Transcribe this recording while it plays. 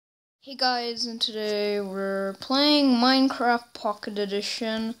Hey guys, and today we're playing Minecraft Pocket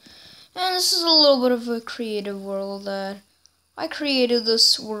Edition, and this is a little bit of a creative world that I created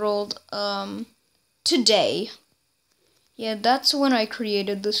this world today. Yeah, that's when I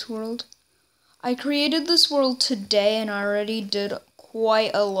created this world. I created this world today and I already did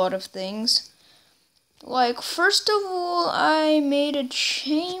quite a lot of things. Like, first of all, I made a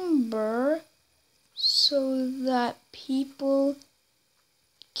chamber so that people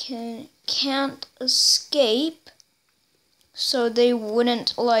can't escape, so they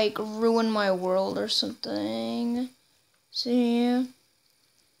wouldn't like ruin my world or something. See, and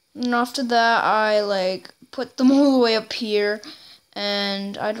after that I like put them all the way up here,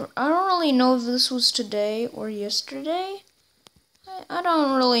 and I don't really know if this was today or yesterday. I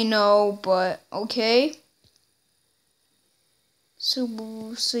don't really know, but okay. So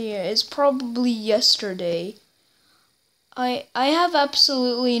yeah, it's probably yesterday. I have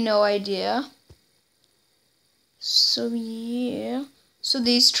absolutely no idea. So yeah. So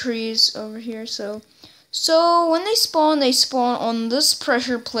these trees over here, so when they spawn on this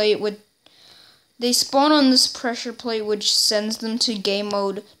pressure plate which sends them to game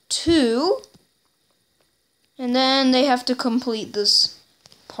mode 2. And then they have to complete this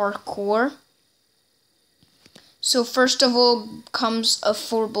parkour. So first of all comes a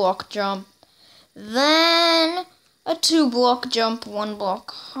 4-block jump, then a 2-block jump, 1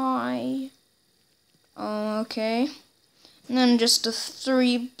 block high. Okay. And then just a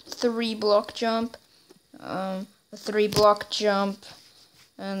three block jump, a 3-block jump,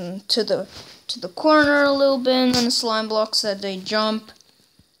 and to the corner a little bit, and then the slime blocks that they jump.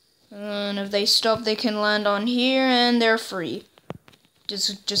 And if they stop, they can land on here, and they're free.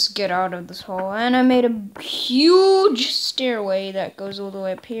 Just get out of this hole. And I made a huge stairway that goes all the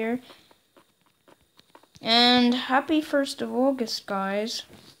way up here. And happy 1st of August, guys.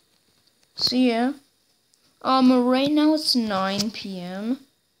 See ya. Right now it's 9 p.m.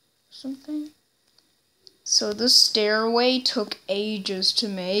 something. So this stairway took ages to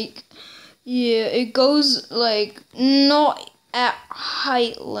make. Yeah, it goes like not at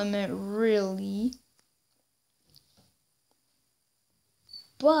height limit really,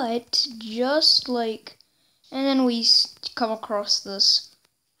 but just like, and then we come across this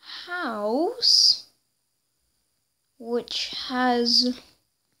house, which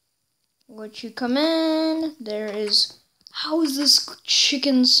you come in, how is this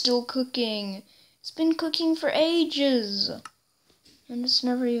chicken still cooking? It's been cooking for ages, and it's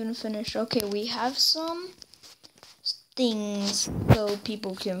never even finished. Okay, we have some things so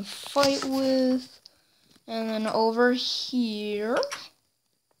people can fight with, and then over here,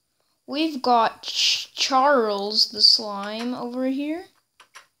 we've got Charles the slime over here.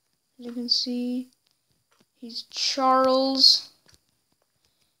 As you can see, he's Charles.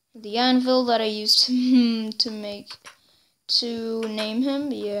 The anvil that I used to name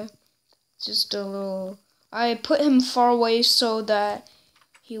him, yeah, just a little. I put him far away so that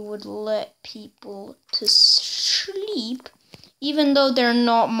he would let people to sleep, even though they're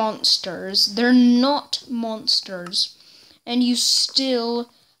not monsters. They're not monsters, and you still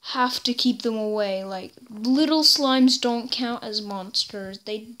have to keep them away. Like, little slimes don't count as monsters.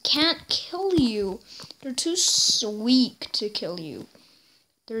 They can't kill you. They're too weak to kill you.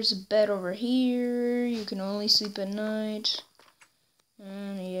 There's a bed over here. You can only sleep at night.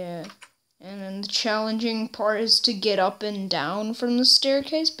 And yeah. And then the challenging part is to get up and down from the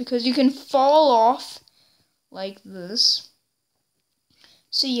staircase, because you can fall off like this.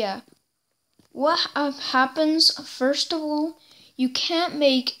 So yeah. What happens, first of all, you can't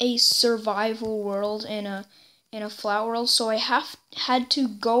make a survival world in a flat world, so I had to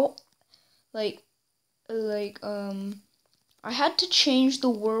go I had to change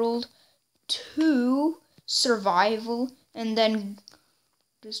the world to survival, and then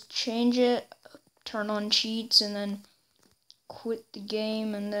just change it, turn on cheats, and then quit the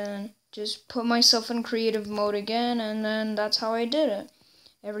game, and then just put myself in creative mode again, and then that's how I did it.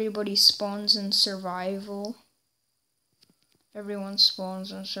 Everybody spawns in survival. Everyone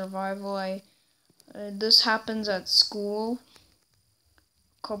spawns in survival. This happens at school.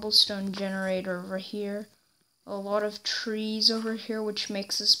 Cobblestone generator over here. A lot of trees over here, which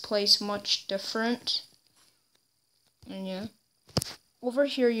makes this place much different. And yeah. Over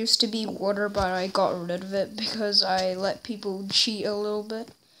here used to be water, but I got rid of it because I let people cheat a little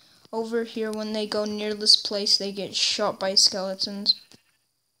bit. Over here, when they go near this place, they get shot by skeletons.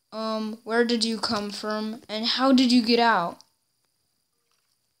 Where did you come from? And how did you get out?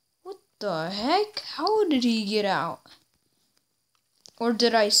 What the heck? How did he get out? Or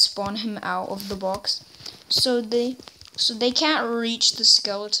did I spawn him out of the box? So So they can't reach the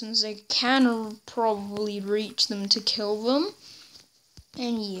skeletons. They can probably reach them to kill them.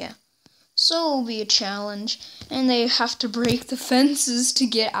 And yeah. So it'll be a challenge. And they have to break the fences to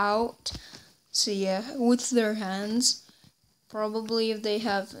get out. So yeah, with their hands. Probably if they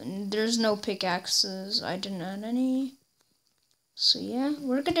have... There's no pickaxes. I didn't add any. So yeah,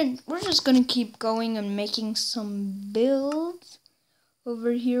 we're just gonna keep going and making some builds.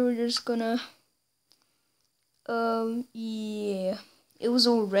 Over here we're just gonna... yeah. It was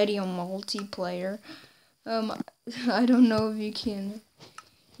already a multiplayer. I don't know if you can...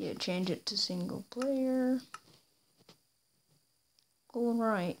 Yeah, change it to single player.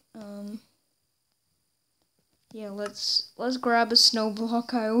 Alright, yeah, let's grab a snow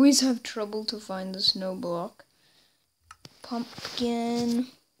block. I always have trouble to find the snow block. Pumpkin.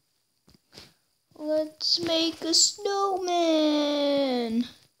 Let's make a snowman.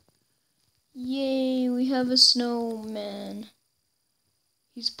 Yay, we have a snowman.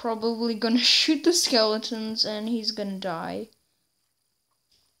 He's probably gonna shoot the skeletons and he's gonna die.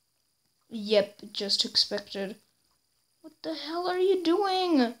 Yep, just expected. What the hell are you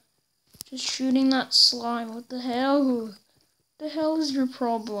doing? Just shooting that slime. What the hell? The hell is your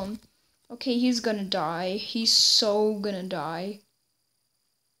problem? Okay, he's gonna die. He's so gonna die.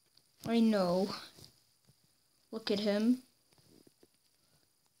 I know. Look at him.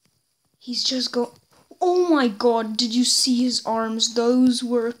 He's just go... Oh my god, did you see his arms? Those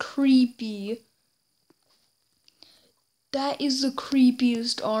were creepy. That is the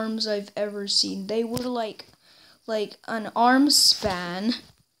creepiest arms I've ever seen. They were like an arm span.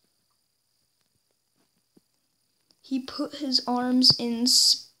 He put his arms in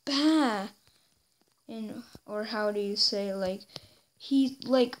span. Or how do you say, like, he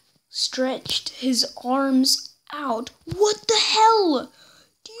stretched his arms out. What the hell?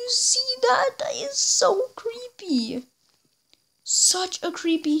 Do you see that? That is so creepy. Such a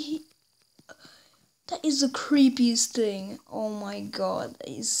creepy... That is the creepiest thing. Oh my god, that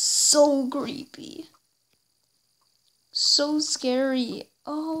is so creepy. So scary.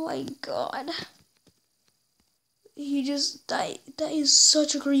 Oh my god. He just... That is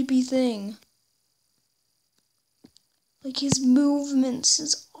such a creepy thing. Like, his movements,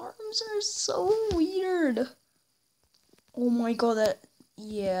 his arms are so weird. Oh my god, that...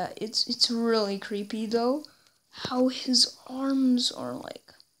 Yeah, it's really creepy though. How his arms are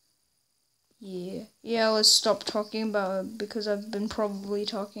like... Yeah, let's stop talking about it because I've been probably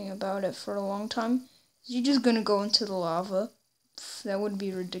talking about it for a long time. You're just gonna go into the lava. Pff, that would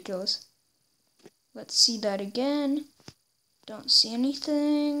be ridiculous. Let's see that again. Don't see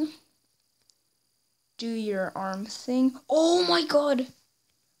anything. Do your arm thing. Oh my god!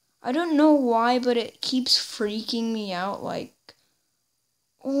 I don't know why, but it keeps freaking me out, like...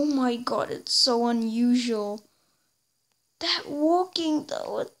 Oh my god, it's so unusual. That walking,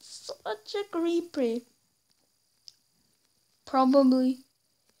 though, it's such a creepy. Probably.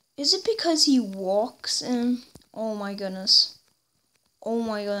 Is it because he walks and... Oh my goodness. Oh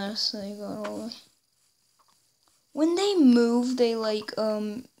my goodness. They got all... When they move, they like,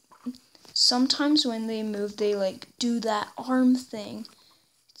 sometimes when they move, they like do that arm thing.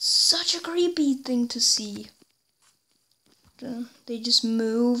 It's such a creepy thing to see. They just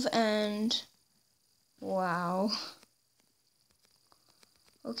move and... Wow.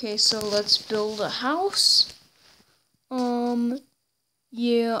 Okay, so let's build a house.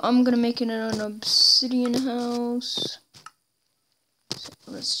 Yeah, I'm gonna make it an obsidian house. So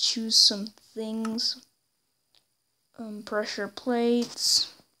let's choose some things. Pressure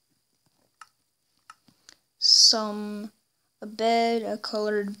plates. A bed, a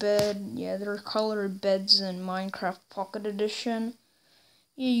colored bed. Yeah, there are colored beds in Minecraft Pocket Edition.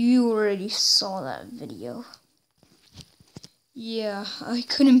 Yeah, you already saw that video. Yeah, I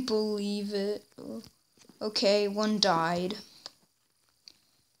couldn't believe it. Okay, one died.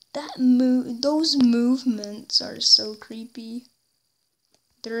 Those movements are so creepy.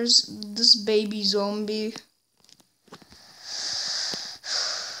 There's this baby zombie.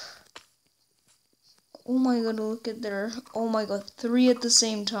 Oh my god, look at there. Oh my god, 3 at the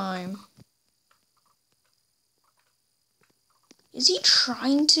same time. Is he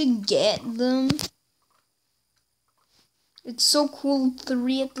trying to get them? It's so cool,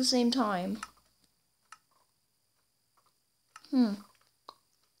 3 at the same time.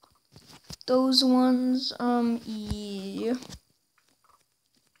 Those ones, yeah.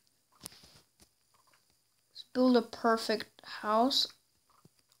 Let's build a perfect house.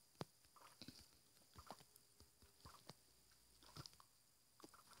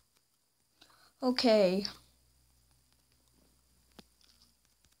 Okay.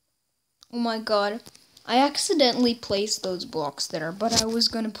 Oh my god. I accidentally placed those blocks there, but I was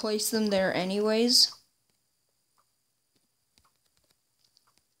going to place them there anyways.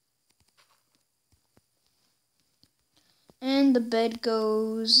 And the bed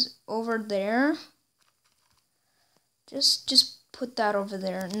goes over there. Just put that over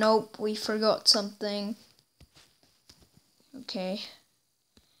there. Nope, we forgot something. Okay.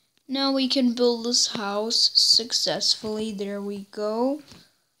 Now we can build this house successfully. There we go.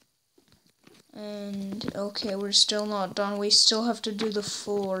 And okay, we're still not done. We still have to do the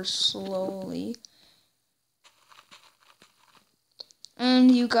floor slowly.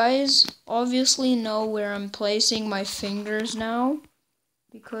 And you guys obviously know where I'm placing my fingers now,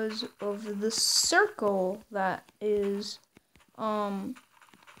 because of the circle that is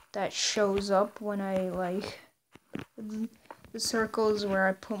that shows up when I like the circle is where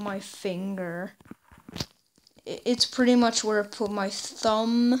I put my finger. It's pretty much where I put my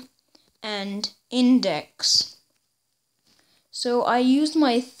thumb and index. So I used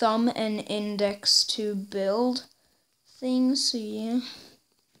my thumb and index to build things. So yeah,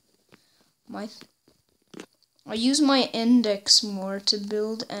 I use my index more to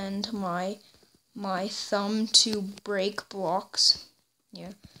build and my thumb to break blocks.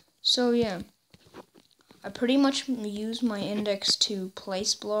 Yeah. So yeah, I pretty much use my index to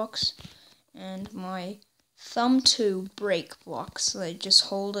place blocks and my thumb to break blocks. So I just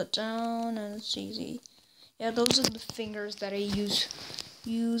hold it down and it's easy. Yeah, those are the fingers that I use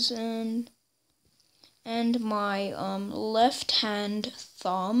and my left hand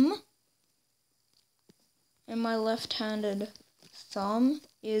thumb. And my left-handed thumb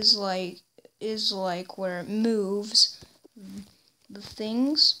is like where it moves the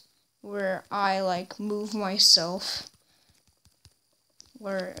things, where I like move myself,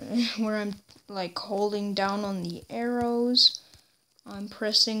 where I'm like holding down on the arrows. I'm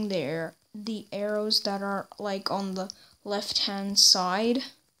pressing the arrows that are like on the left-hand side.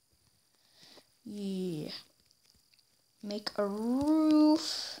 Yeah. Make a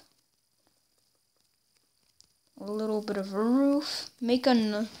roof. A little bit of a roof. Make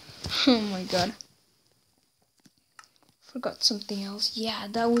a... Oh my god. Forgot something else. Yeah,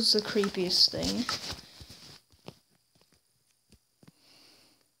 that was the creepiest thing.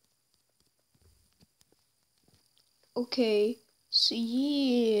 Okay, so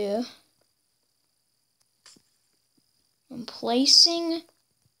yeah. I'm placing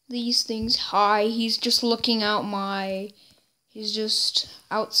these things high. He's just looking out He's just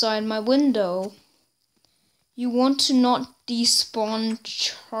outside my window. You want to not despawn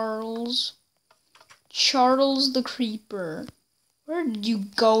Charles. Charles the Creeper. Where did you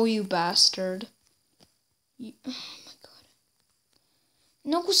go, you bastard? Oh my god.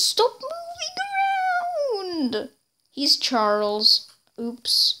 No, stop moving around! He's Charles.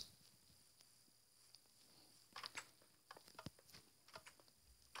 Oops.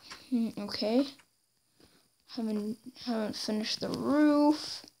 Okay. Haven't finished the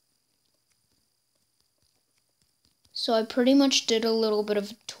roof. So I pretty much did a little bit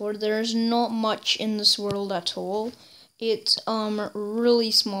of a tour. There's not much in this world at all. It's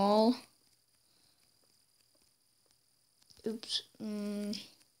really small. Oops.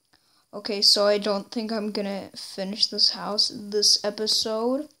 Okay, so I don't think I'm gonna finish this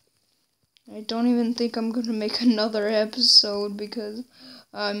episode. I don't even think I'm gonna make another episode because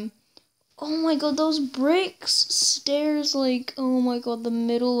oh my god, those bricks stairs, like, oh my god, the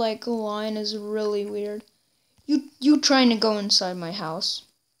middle like line is really weird. You trying to go inside my house.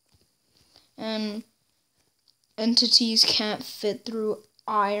 And entities can't fit through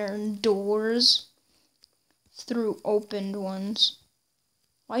iron doors, through opened ones.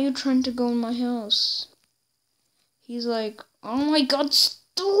 Why are you trying to go in my house? He's like, oh my god,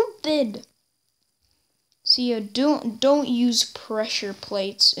 stupid. See, don't use pressure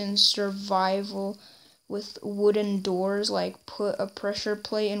plates in survival with wooden doors. Like, put a pressure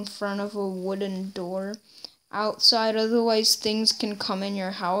plate in front of a wooden door outside, otherwise things can come in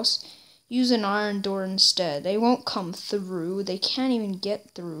your house. Use an iron door instead. They won't come through. They can't even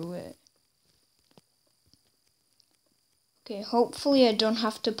get through it. Okay, hopefully I don't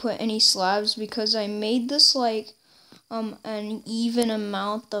have to put any slabs because I made this like an even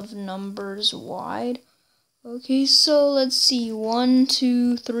amount of numbers wide. Okay, so let's see. 1,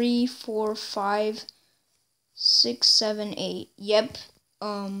 2, 3, 4, 5, 6, 7, 8. Yep.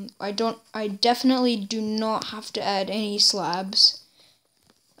 I definitely do not have to add any slabs.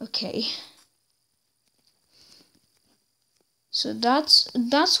 Okay. So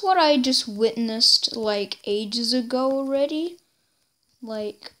that's what I just witnessed like ages ago already.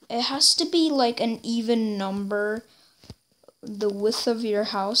 Like, it has to be like an even number the width of your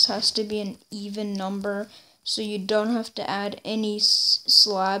house has to be an even number, so you don't have to add any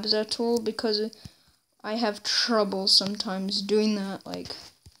slabs at all, because I have trouble sometimes doing that. Like,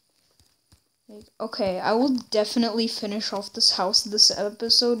 okay, I will definitely finish off this house this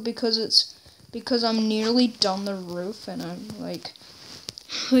episode, because I'm nearly done the roof, and I'm like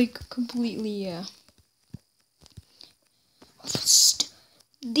completely, yeah.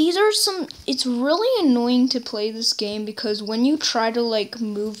 These are some, it's really annoying to play this game, because when you try to like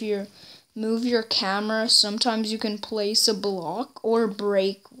move your camera, sometimes you can place a block or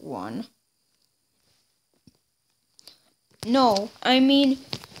break one. No, I mean,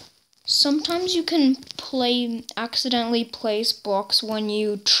 sometimes you can accidentally place blocks when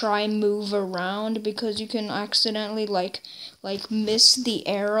you try move around, because you can accidentally like miss the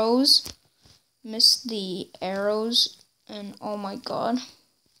arrows, and oh my god.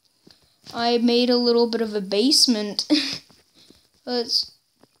 I made a little bit of a basement. Let's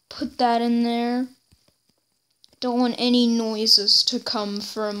put that in there. Don't want any noises to come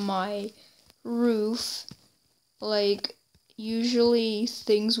from my roof. Like, usually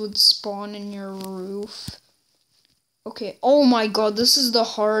things would spawn in your roof. Okay, oh my god, this is the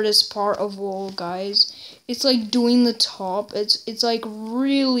hardest part of all, guys. It's like doing the top. It's like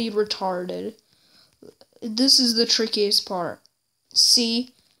really retarded. This is the trickiest part.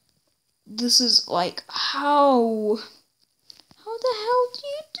 See? This is like, how the hell do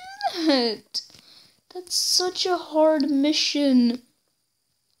you do that? That's such a hard mission.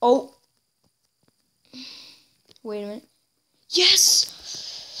 Oh. Wait a minute. Yes!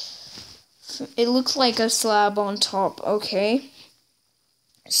 It looks like a slab on top, okay?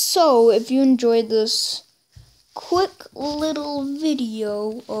 So, if you enjoyed this quick little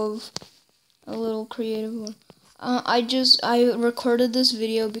video of a little creative one, I recorded this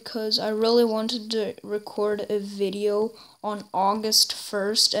video because I really wanted to record a video on August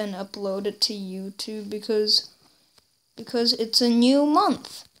 1st and upload it to YouTube, because it's a new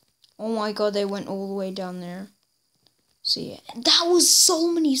month. Oh my god, they went all the way down there. So yeah, that was so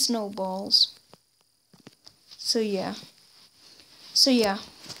many snowballs. So yeah.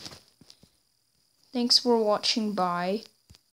 Thanks for watching, bye.